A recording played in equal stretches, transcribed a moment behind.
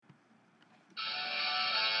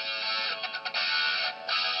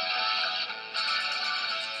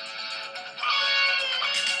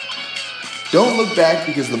Don't look back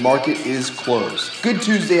because the market is closed. Good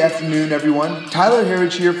Tuesday afternoon, everyone. Tyler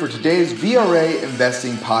Harridge here for today's VRA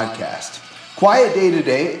Investing Podcast. Quiet day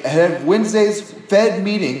today ahead of Wednesday's Fed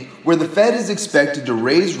meeting, where the Fed is expected to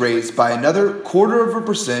raise rates by another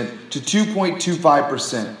 0.25% to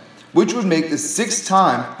 2.25%, which would make the sixth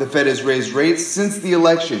time the Fed has raised rates since the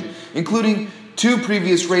election, including 2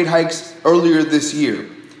 previous rate hikes earlier this year.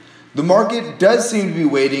 The market does seem to be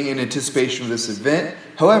waiting in anticipation of this event.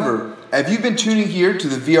 However, if you've been tuning here to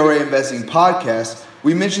the VRA Investing Podcast,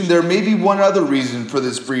 we mentioned there may be one other reason for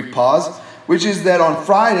this brief pause, which is that on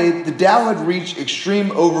Friday, the Dow had reached extreme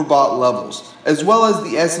overbought levels, as well as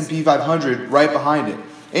the S&P 500 right behind it.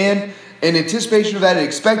 And in anticipation of that and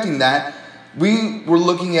expecting that, we were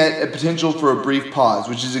looking at a potential for a brief pause,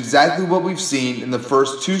 which is exactly what we've seen in the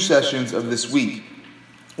first 2 sessions of this week,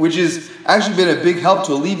 which has actually been a big help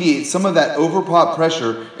to alleviate some of that overbought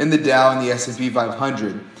pressure in the Dow and the S&P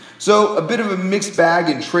 500. So a bit of a mixed bag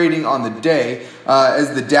in trading on the day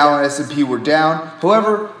as the Dow and S&P were down.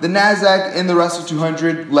 However, the NASDAQ and the Russell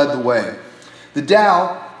 200 led the way. The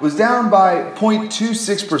Dow was down by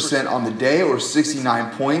 0.26% on the day, or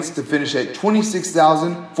 69 points, to finish at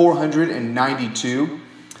 26,492,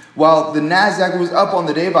 while the NASDAQ was up on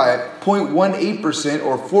the day by 0.18%,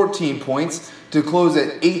 or 14 points, to close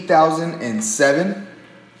at 8,007.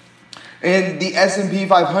 And the S&P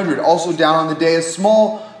 500 also down on the day, a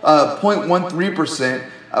small 0.13%,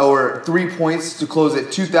 or 3 points, to close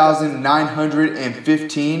at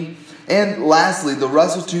 2,915. And lastly, the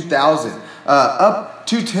Russell 2000 up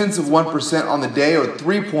 0.2% on the day, or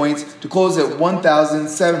 3 points, to close at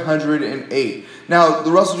 1,708. Now,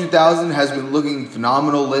 the Russell 2000 has been looking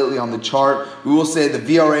phenomenal lately on the chart. We will say the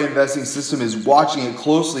VRA investing system is watching it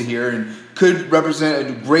closely here and could represent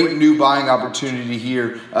a great new buying opportunity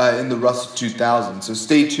here in the Russell 2000. So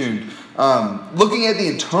stay tuned. Looking at the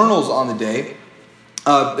internals on the day,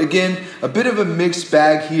 again, a bit of a mixed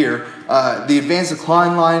bag here. The advanced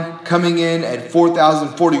decline line coming in at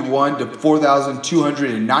 4,041 to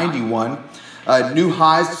 4,291. New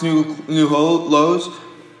highs to new lows,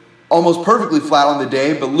 almost perfectly flat on the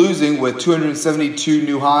day, but losing with 272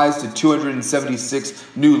 new highs to 276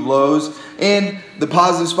 new lows. And the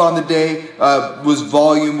positive spot on the day was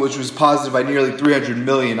volume, which was positive by nearly 300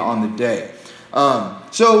 million on the day.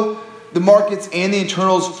 So the markets and the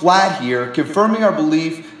internals flat here, confirming our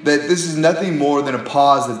belief that this is nothing more than a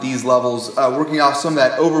pause at these levels, working off some of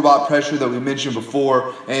that overbought pressure that we mentioned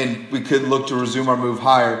before, and we could look to resume our move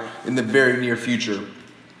higher in the very near future.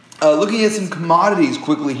 Looking at some commodities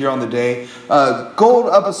quickly here on the day, gold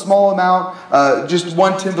up a small amount, just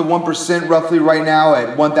 0.1% roughly right now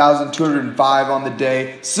at 1,205 on the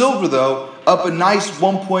day. Silver, though, up a nice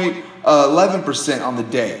 1.11% on the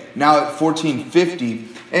day, now at 1,450.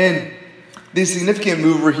 And the significant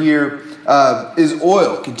mover here is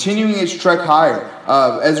oil, continuing its trek higher.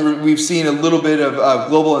 As we've seen a little bit of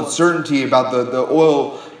global uncertainty about the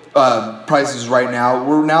oil prices right now,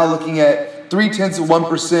 we're now looking at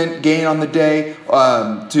 0.3% gain on the day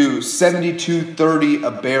to $72.30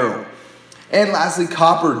 a barrel. And lastly,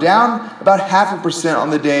 copper down about 0.5% on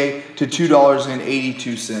the day to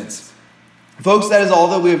 $2.82. Folks, that is all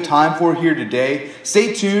that we have time for here today.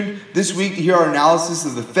 Stay tuned this week to hear our analysis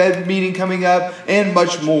of the Fed meeting coming up and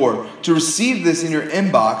much more. To receive this in your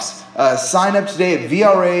inbox, sign up today at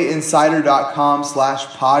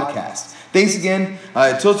VRAinsider.com/podcast. Thanks again.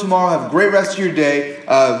 Until tomorrow, have a great rest of your day.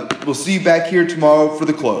 We'll see you back here tomorrow for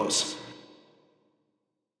the close.